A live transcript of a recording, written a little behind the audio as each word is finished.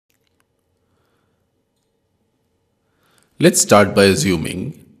Let's start by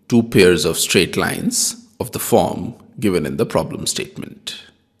assuming two pairs of straight lines of the form given in the problem statement.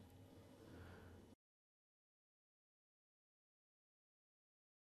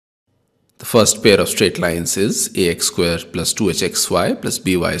 The first pair of straight lines is ax squared plus 2hxy plus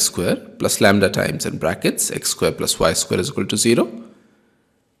by squared plus lambda times in brackets x squared plus y squared is equal to 0.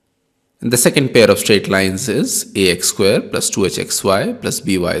 And the second pair of straight lines is ax squared plus 2hxy plus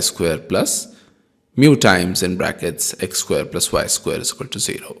by squared plus mu times in brackets x squared plus y squared is equal to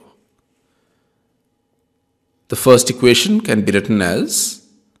 0. The first equation can be written as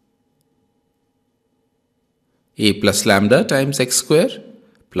a plus lambda times x squared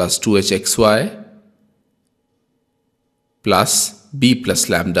plus 2hxy plus b plus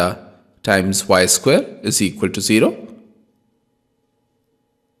lambda times y square is equal to 0.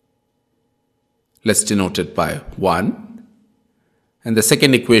 Let's denote it by 1. And the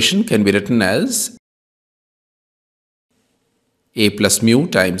second equation can be written as a plus mu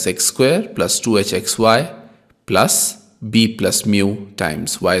times x square plus 2hxy plus b plus mu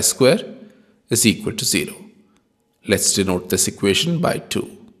times y square is equal to 0. Let's denote this equation by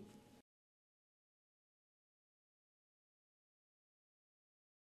 2.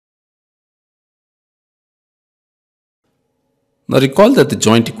 Now recall that the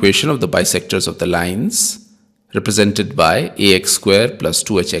joint equation of the bisectors of the lines represented by ax square plus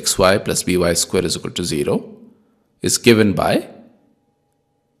 2hxy plus by square is equal to 0 is given by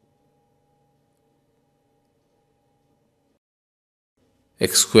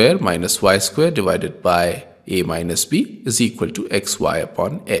x square minus y square divided by a minus b is equal to xy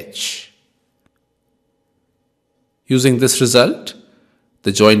upon h. Using this result,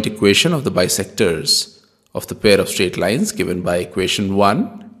 the joint equation of the bisectors of the pair of straight lines given by equation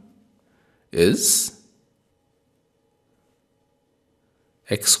 1 is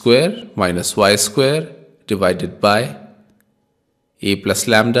x square minus y square divided by a plus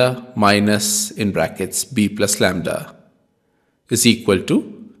lambda minus in brackets b plus lambda is equal to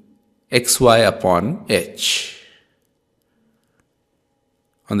xy upon h.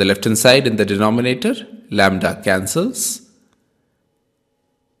 On the left hand side in the denominator, lambda cancels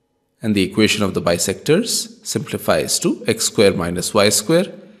and the equation of the bisectors simplifies to x square minus y square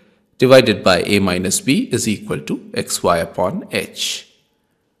divided by a minus b is equal to xy upon h.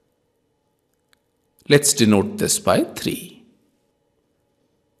 Let's denote this by 3.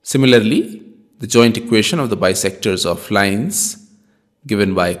 Similarly, the joint equation of the bisectors of lines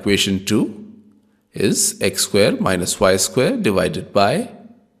given by equation 2 is x square minus y square divided by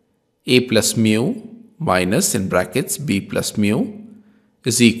a plus mu minus in brackets b plus mu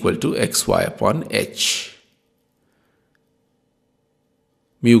is equal to xy upon h.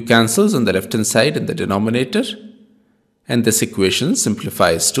 Mu cancels on the left hand side in the denominator and this equation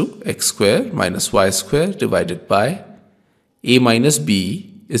simplifies to x square minus y square divided by a minus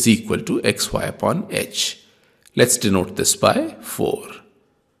b is equal to xy upon h. Let's denote this by 4.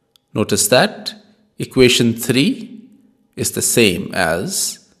 Notice that equation 3 is the same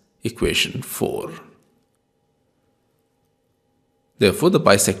as equation 4. Therefore, the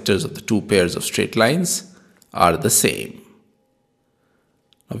bisectors of the two pairs of straight lines are the same.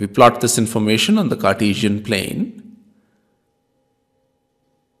 Now we plot this information on the Cartesian plane.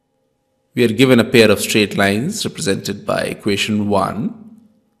 We are given a pair of straight lines represented by equation 1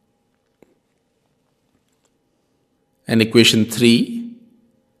 and equation 3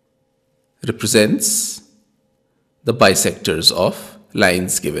 represents the bisectors of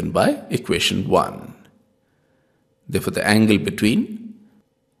lines given by equation 1. Therefore, the angle between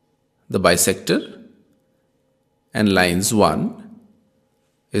the bisector and lines 1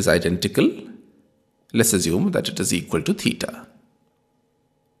 is identical. Let's assume that it is equal to theta.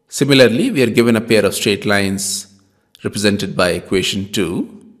 Similarly, we are given a pair of straight lines represented by equation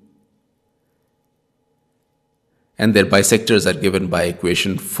 2 and their bisectors are given by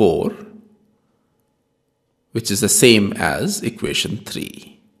equation 4, which is the same as equation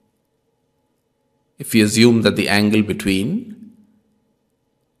 3. If we assume that the angle between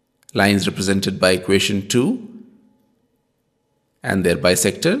lines represented by equation 2 and their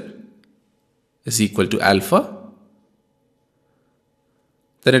bisector is equal to alpha,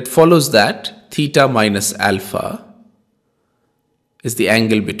 then it follows that theta minus alpha is the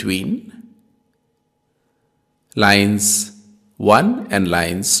angle between lines 1 and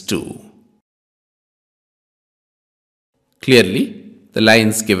lines 2. Clearly, the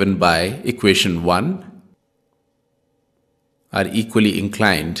lines given by equation 1 are equally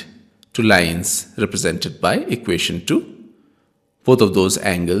inclined to lines represented by equation 2, both of those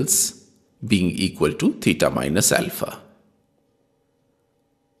angles being equal to theta minus alpha.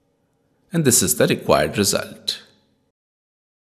 And this is the required result.